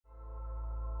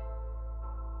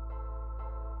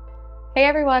Hey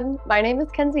everyone, my name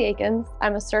is Kenzie Akins.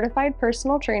 I'm a certified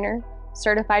personal trainer,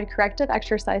 certified corrective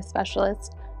exercise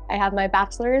specialist. I have my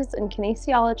bachelor's in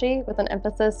kinesiology with an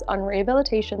emphasis on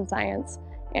rehabilitation science,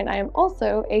 and I am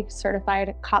also a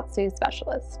certified KAATSU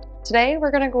specialist. Today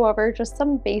we're going to go over just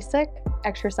some basic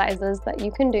exercises that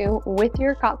you can do with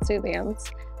your KAATSU bands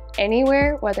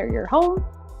anywhere, whether you're home,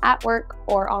 at work,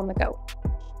 or on the go.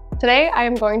 Today I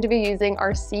am going to be using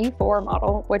our C4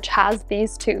 model, which has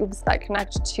these tubes that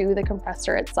connect to the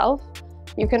compressor itself.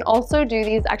 You can also do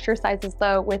these exercises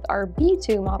though with our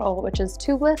B2 model, which is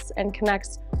tubeless and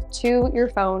connects to your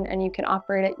phone, and you can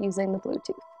operate it using the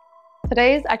Bluetooth.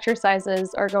 Today's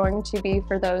exercises are going to be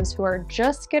for those who are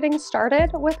just getting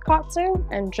started with KAATSU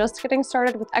and just getting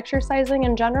started with exercising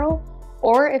in general,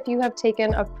 or if you have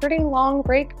taken a pretty long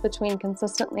break between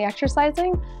consistently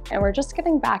exercising and we're just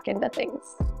getting back into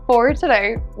things. For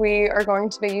today, we are going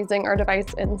to be using our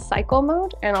device in cycle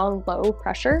mode and on low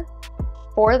pressure.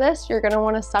 For this, you're going to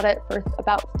want to set it for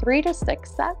about 3 to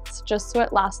 6 sets, just so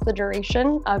it lasts the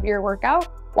duration of your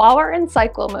workout. While we're in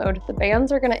cycle mode, the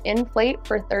bands are going to inflate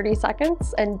for 30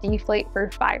 seconds and deflate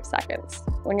for 5 seconds.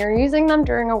 When you're using them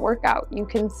during a workout, you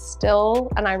can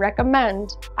still, and I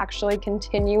recommend actually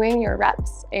continuing your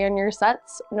reps and your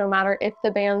sets, no matter if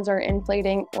the bands are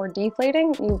inflating or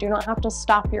deflating. You do not have to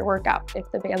stop your workout if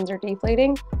the bands are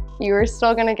deflating. You are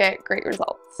still going to get great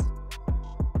results.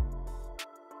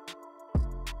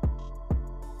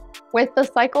 With the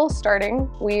cycle starting,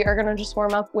 we are going to just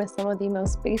warm up with some of the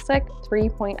most basic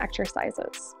 3-point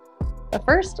exercises. The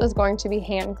first is going to be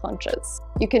hand clenches.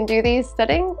 You can do these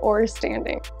sitting or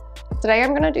standing. Today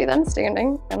I'm going to do them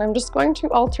standing, and I'm just going to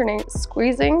alternate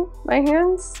squeezing my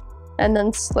hands and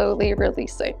then slowly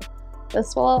releasing.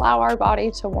 This will allow our body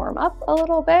to warm up a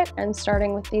little bit, and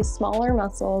starting with these smaller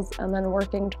muscles and then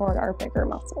working toward our bigger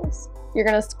muscles. You're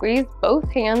going to squeeze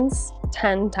both hands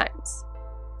 10 times.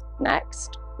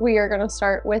 Next, we are going to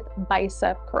start with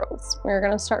bicep curls. We're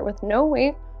going to start with no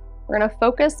weight. We're going to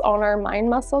focus on our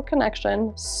mind-muscle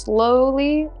connection,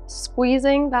 slowly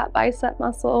squeezing that bicep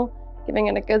muscle, giving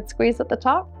it a good squeeze at the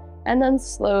top, and then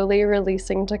slowly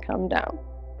releasing to come down.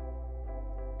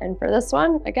 And for this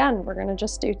one, again, we're going to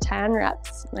just do 10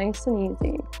 reps, nice and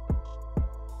easy.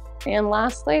 And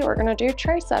lastly, we're going to do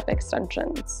tricep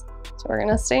extensions. So we're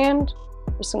going to stand.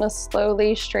 We're just going to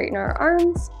slowly straighten our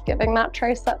arms, giving that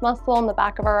tricep muscle in the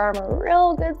back of our arm a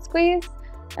real good squeeze,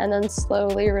 and then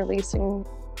slowly releasing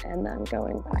and then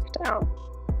going back down.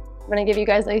 I'm going to give you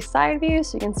guys a side view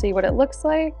so you can see what it looks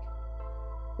like.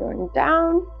 Going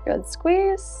down, good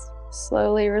squeeze,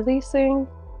 slowly releasing,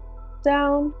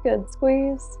 down, good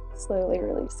squeeze, slowly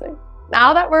releasing.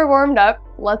 Now that we're warmed up,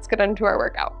 let's get into our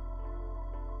workout.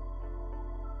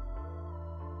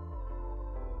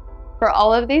 For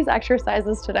all of these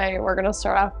exercises today, we're going to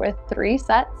start off with 3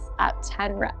 sets at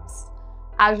 10 reps.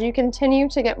 As you continue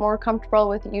to get more comfortable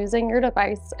with using your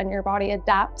device and your body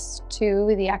adapts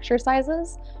to the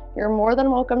exercises, you're more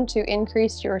than welcome to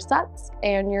increase your sets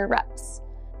and your reps.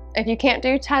 If you can't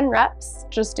do 10 reps,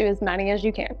 just do as many as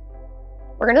you can.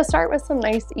 We're going to start with some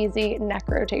nice, easy neck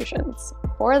rotations.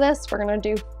 For this, we're going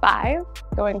to do 5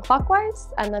 going clockwise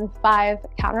and then 5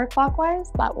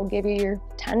 counterclockwise. That will give you your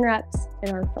 10 reps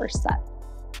in our first set.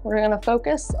 We're going to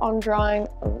focus on drawing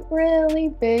a really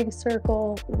big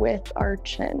circle with our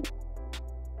chin.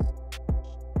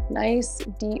 Nice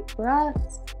deep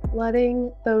breaths,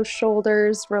 letting those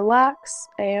shoulders relax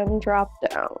and drop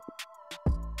down.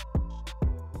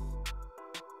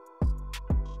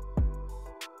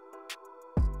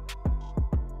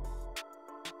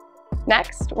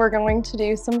 Next, we're going to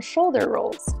do some shoulder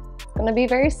rolls. It's going to be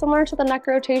very similar to the neck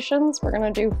rotations. We're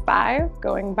going to do 5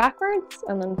 going backwards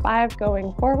and then 5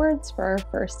 going forwards for our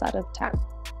first set of 10.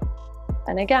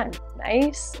 And again,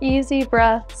 nice, easy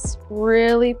breaths,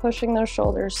 really pushing those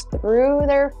shoulders through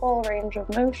their full range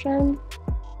of motion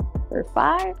for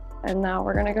 5. And now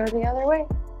we're going to go the other way.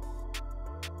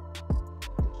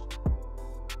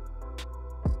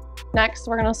 Next,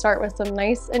 we're going to start with some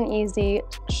nice and easy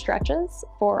stretches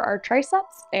for our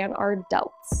triceps and our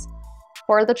delts.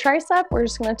 For the tricep, we're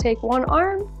just going to take one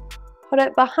arm, put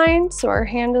it behind so our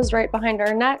hand is right behind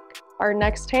our neck. Our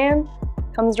next hand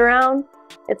comes around.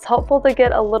 It's helpful to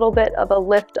get a little bit of a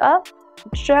lift up.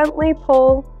 Gently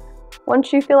pull.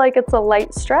 Once you feel like it's a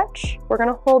light stretch, we're going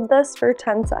to hold this for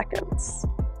 10 seconds.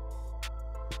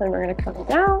 Then we're going to come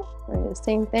down. We're going to do the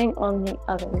same thing on the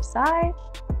other side.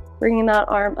 Bringing that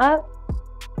arm up,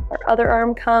 our other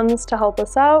arm comes to help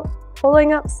us out,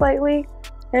 pulling up slightly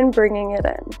and bringing it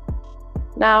in.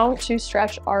 Now to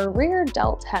stretch our rear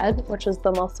delt head, which is the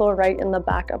muscle right in the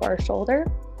back of our shoulder,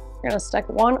 we're going to stick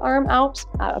one arm out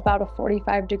at about a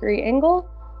 45-degree angle,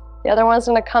 The other one's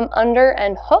gonna come under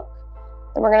and hook.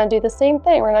 And we're gonna do the same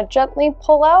thing. We're gonna gently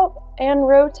pull out and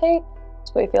rotate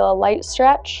so we feel a light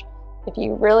stretch. If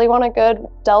you really want a good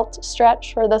delt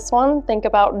stretch for this one, think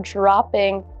about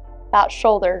dropping that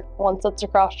shoulder once it's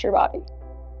across your body.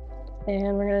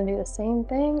 And we're gonna do the same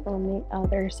thing on the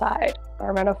other side.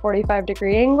 Arm at a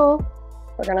 45-degree angle.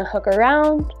 We're gonna hook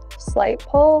around, slight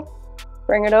pull,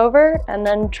 bring it over, and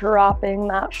then dropping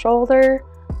that shoulder.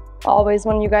 Always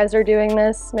when you guys are doing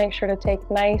this, make sure to take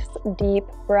nice deep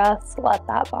breaths, let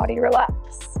that body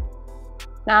relax.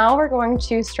 Now we're going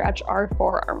to stretch our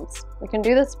forearms. We can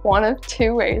do this one of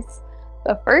two ways.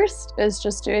 The first is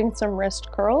just doing some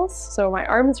wrist curls. So my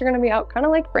arms are gonna be out kind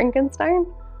of like Frankenstein.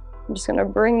 I'm just gonna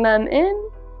bring them in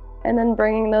and then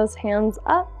bringing those hands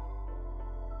up,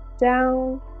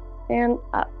 down, and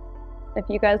up. If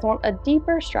you guys want a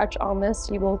deeper stretch on this,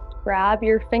 you will grab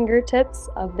your fingertips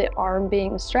of the arm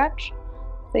being stretched.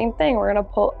 Same thing, we're gonna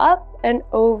pull up and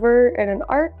over in an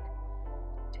arc,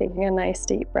 taking a nice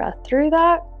deep breath through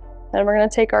that. Then we're gonna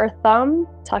take our thumb,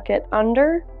 tuck it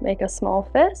under, make a small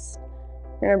fist.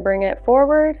 We're gonna bring it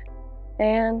forward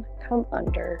and come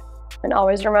under. And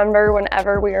always remember,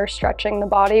 whenever we are stretching the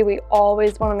body, we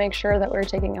always wanna make sure that we're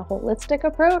taking a holistic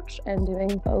approach and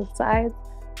doing both sides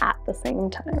at the same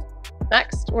time.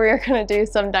 Next, we are gonna do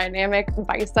some dynamic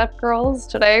bicep curls.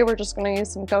 Today, we're just gonna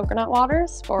use some coconut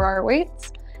waters for our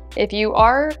weights. If you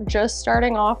are just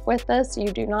starting off with this,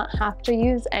 you do not have to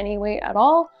use any weight at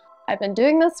all. I've been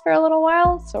doing this for a little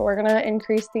while, so we're gonna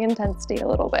increase the intensity a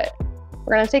little bit.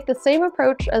 We're gonna take the same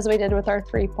approach as we did with our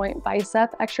 3-point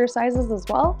bicep exercises as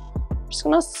well. We're just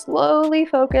gonna slowly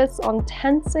focus on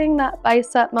tensing that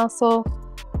bicep muscle,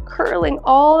 curling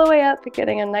all the way up,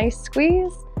 getting a nice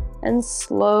squeeze, and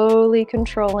slowly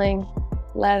controlling,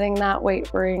 letting that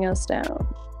weight bring us down.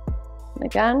 And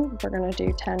again, we're gonna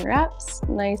do 10 reps,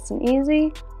 nice and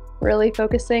easy, really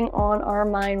focusing on our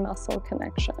mind-muscle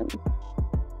connection.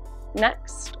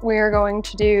 Next, we are going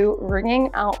to do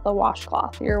wringing out the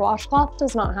washcloth. Your washcloth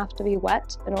does not have to be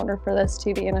wet in order for this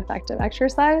to be an effective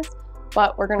exercise,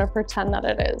 but we're gonna pretend that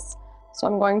it is. So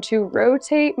I'm going to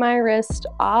rotate my wrist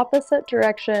opposite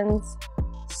directions,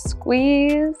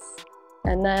 squeeze,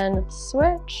 and then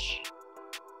switch,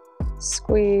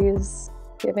 squeeze,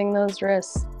 giving those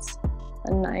wrists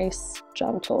a nice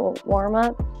gentle warm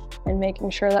up and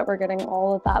making sure that we're getting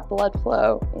all of that blood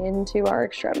flow into our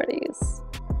extremities.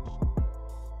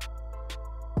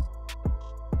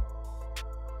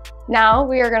 Now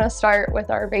we are going to start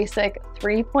with our basic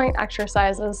 3-point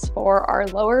exercises for our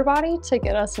lower body to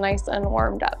get us nice and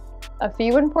warmed up. A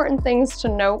few important things to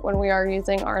note when we are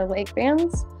using our leg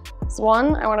bands.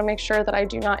 One, I want to make sure that I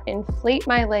do not inflate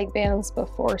my leg bands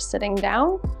before sitting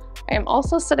down. I am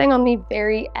also sitting on the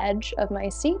very edge of my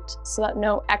seat so that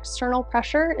no external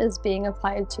pressure is being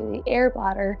applied to the air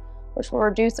bladder, which will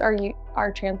reduce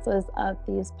our chances of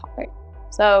these popping.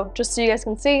 So just so you guys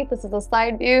can see, this is a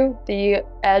side view, the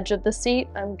edge of the seat,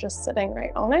 I'm just sitting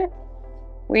right on it.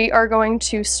 We are going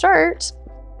to start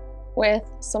with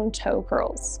some toe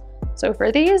curls. So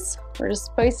for these, we're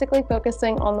just basically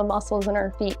focusing on the muscles in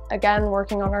our feet. Again,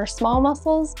 working on our small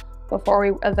muscles before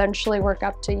we eventually work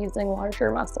up to using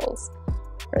larger muscles.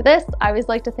 For this, I always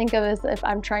like to think of it as if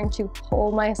I'm trying to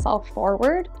pull myself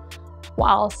forward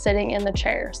while sitting in the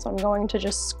chair. So I'm going to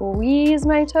just squeeze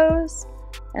my toes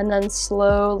and then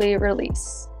slowly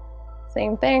release.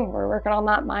 Same thing, we're working on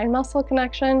that mind-muscle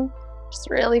connection, just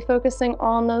really focusing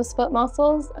on those foot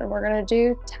muscles, and we're gonna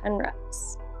do 10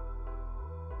 reps.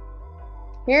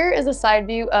 Here is a side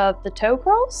view of the toe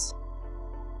curls.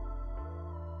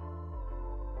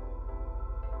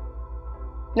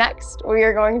 Next, we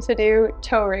are going to do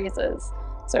toe raises.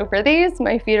 So for these,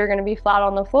 my feet are gonna be flat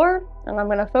on the floor, and I'm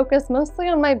gonna focus mostly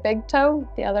on my big toe.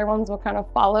 The other ones will kind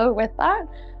of follow with that.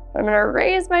 I'm gonna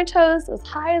raise my toes as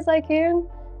high as I can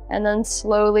and then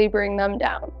slowly bring them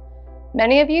down.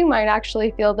 Many of you might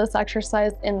actually feel this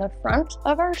exercise in the front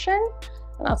of our shin,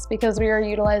 and that's because we are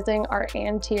utilizing our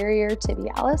anterior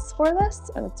tibialis for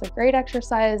this, and it's a great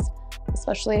exercise,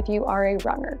 especially if you are a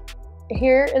runner.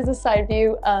 Here is a side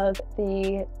view of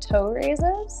the toe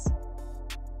raises.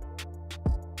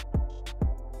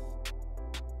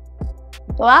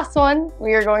 The last one,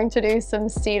 we are going to do some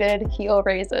seated heel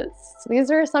raises. So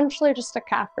these are essentially just a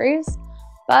calf raise,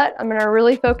 but I'm gonna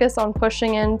really focus on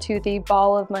pushing into the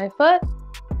ball of my foot,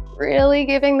 really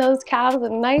giving those calves a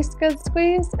nice good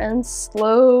squeeze and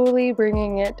slowly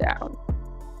bringing it down.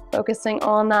 Focusing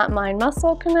on that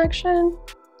mind-muscle connection,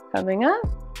 coming up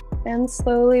and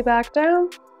slowly back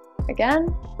down,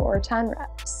 again, for 10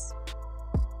 reps.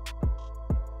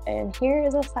 And here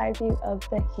is a side view of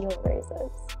the heel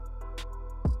raises.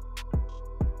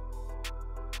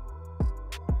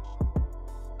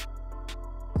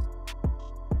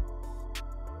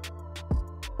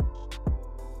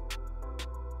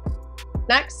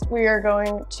 Next, we are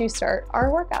going to start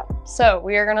our workout. So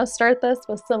we are going to start this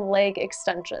with some leg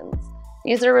extensions.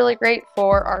 These are really great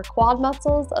for our quad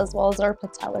muscles as well as our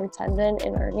patellar tendon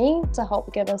in our knee to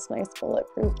help give us nice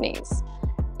bulletproof knees.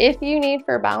 If you need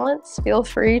for balance, feel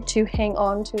free to hang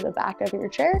on to the back of your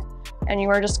chair, and you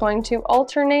are just going to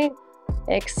alternate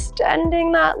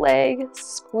extending that leg,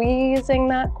 squeezing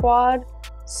that quad,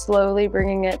 slowly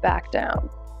bringing it back down.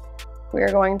 We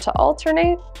are going to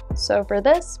alternate. So for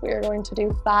this, we are going to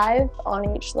do 5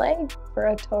 on each leg for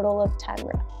a total of 10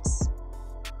 reps.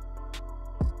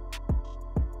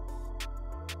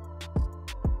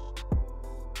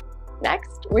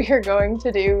 Next, we are going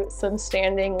to do some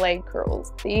standing leg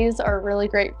curls. These are really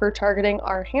great for targeting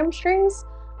our hamstrings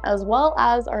as well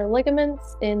as our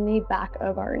ligaments in the back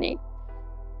of our knee.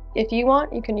 If you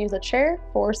want, you can use a chair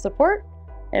for support,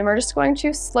 and we're just going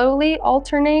to slowly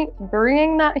alternate,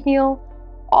 bringing that heel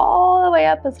all the way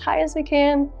up as high as we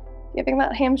can, giving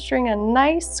that hamstring a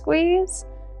nice squeeze,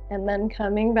 and then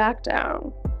coming back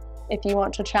down. If you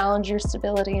want to challenge your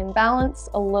stability and balance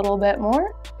a little bit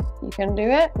more, you can do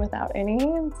it without any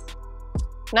hands.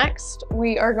 Next,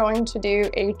 we are going to do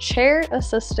a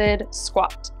chair-assisted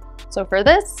squat. So for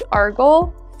this, our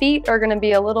goal, feet are going to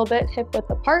be a little bit hip-width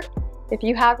apart. If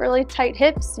you have really tight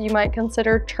hips, you might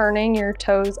consider turning your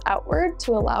toes outward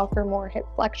to allow for more hip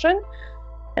flexion.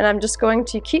 And I'm just going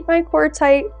to keep my core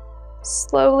tight,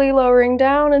 slowly lowering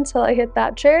down until I hit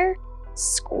that chair,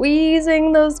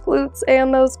 squeezing those glutes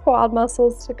and those quad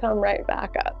muscles to come right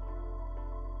back up.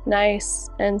 Nice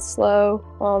and slow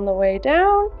on the way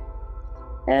down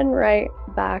and right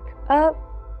back up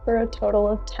for a total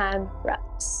of 10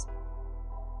 reps.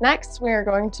 Next, we are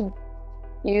going to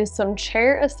use some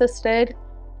chair-assisted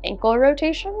ankle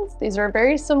rotations. These are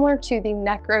very similar to the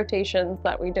neck rotations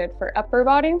that we did for upper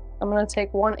body. I'm going to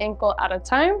take one ankle at a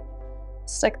time,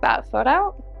 stick that foot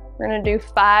out. We're going to do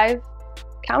 5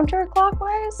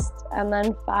 counterclockwise and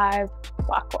then 5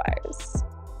 clockwise.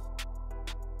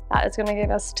 That is going to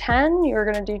give us 10.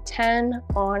 You're going to do 10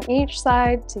 on each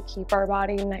side to keep our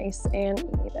body nice and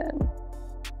even.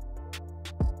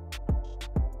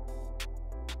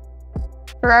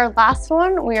 For our last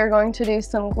one, we are going to do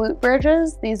some glute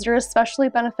bridges. These are especially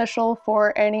beneficial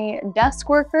for any desk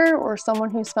worker or someone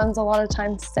who spends a lot of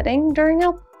time sitting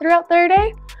throughout their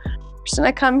day. I'm just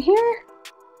gonna come here,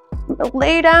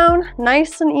 lay down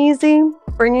nice and easy,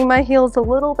 bringing my heels a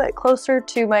little bit closer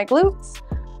to my glutes.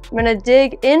 I'm gonna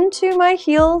dig into my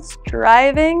heels,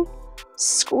 driving,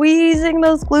 squeezing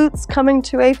those glutes, coming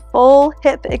to a full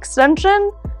hip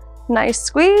extension. Nice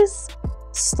squeeze.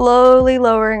 Slowly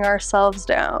lowering ourselves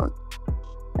down.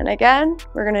 And again,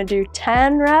 we're gonna do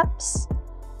 10 reps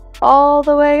all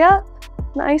the way up.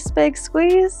 Nice big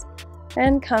squeeze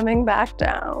and coming back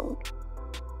down.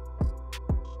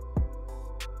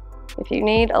 If you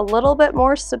need a little bit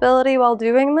more stability while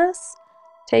doing this,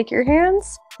 take your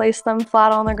hands, place them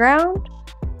flat on the ground,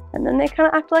 and then they kind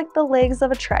of act like the legs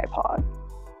of a tripod.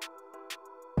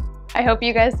 I hope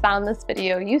you guys found this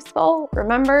video useful.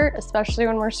 Remember, especially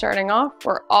when we're starting off,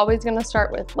 we're always going to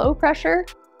start with low pressure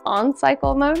on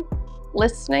cycle mode,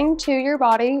 listening to your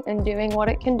body and doing what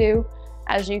it can do.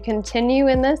 As you continue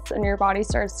in this and your body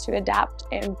starts to adapt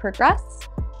and progress,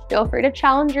 feel free to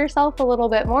challenge yourself a little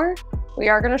bit more. We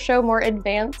are going to show more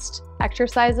advanced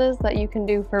exercises that you can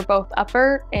do for both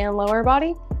upper and lower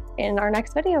body in our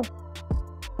next video.